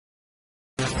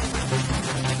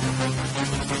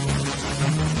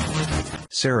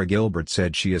Sara Gilbert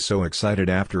said she is so excited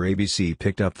after ABC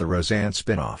picked up the Roseanne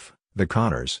spinoff, The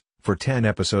Conners, for 10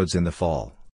 episodes in the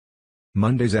fall.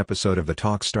 Monday's episode of The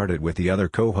Talk started with the other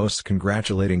co-hosts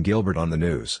congratulating Gilbert on the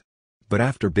news. But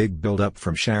after big build-up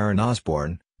from Sharon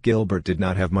Osbourne, Gilbert did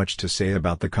not have much to say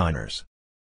about The Conners.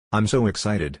 "I'm so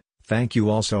excited, thank you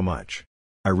all so much.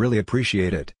 I really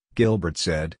appreciate it," Gilbert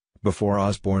said, before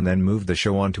Osborne then moved the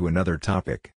show on to another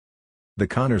topic. The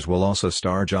Conners will also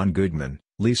star John Goodman,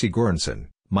 Lecy Goranson,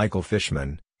 Michael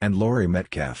Fishman, and Laurie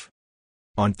Metcalf.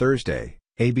 On Thursday,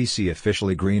 ABC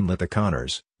officially greenlit The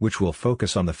Conners, which will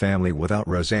focus on the family without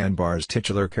Roseanne Barr's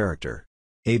titular character.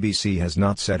 ABC has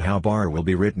not said how Barr will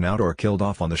be written out or killed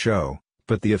off on the show,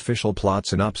 but the official plot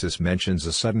synopsis mentions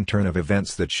a sudden turn of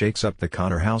events that shakes up the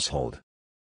Connor household.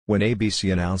 When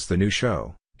ABC announced the new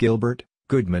show, Gilbert,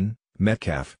 Goodman,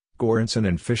 Metcalf, Goranson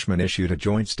and Fishman issued a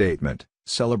joint statement,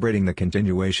 celebrating the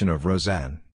continuation of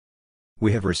Roseanne.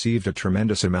 "We have received a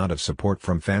tremendous amount of support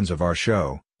from fans of our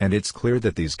show, and it's clear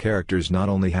that these characters not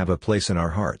only have a place in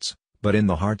our hearts, but in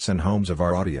the hearts and homes of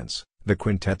our audience," the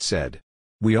quintet said.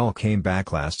 "We all came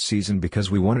back last season because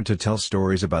we wanted to tell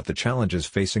stories about the challenges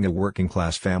facing a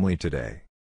working-class family today.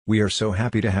 We are so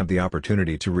happy to have the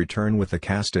opportunity to return with the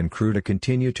cast and crew to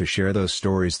continue to share those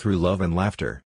stories through love and laughter,"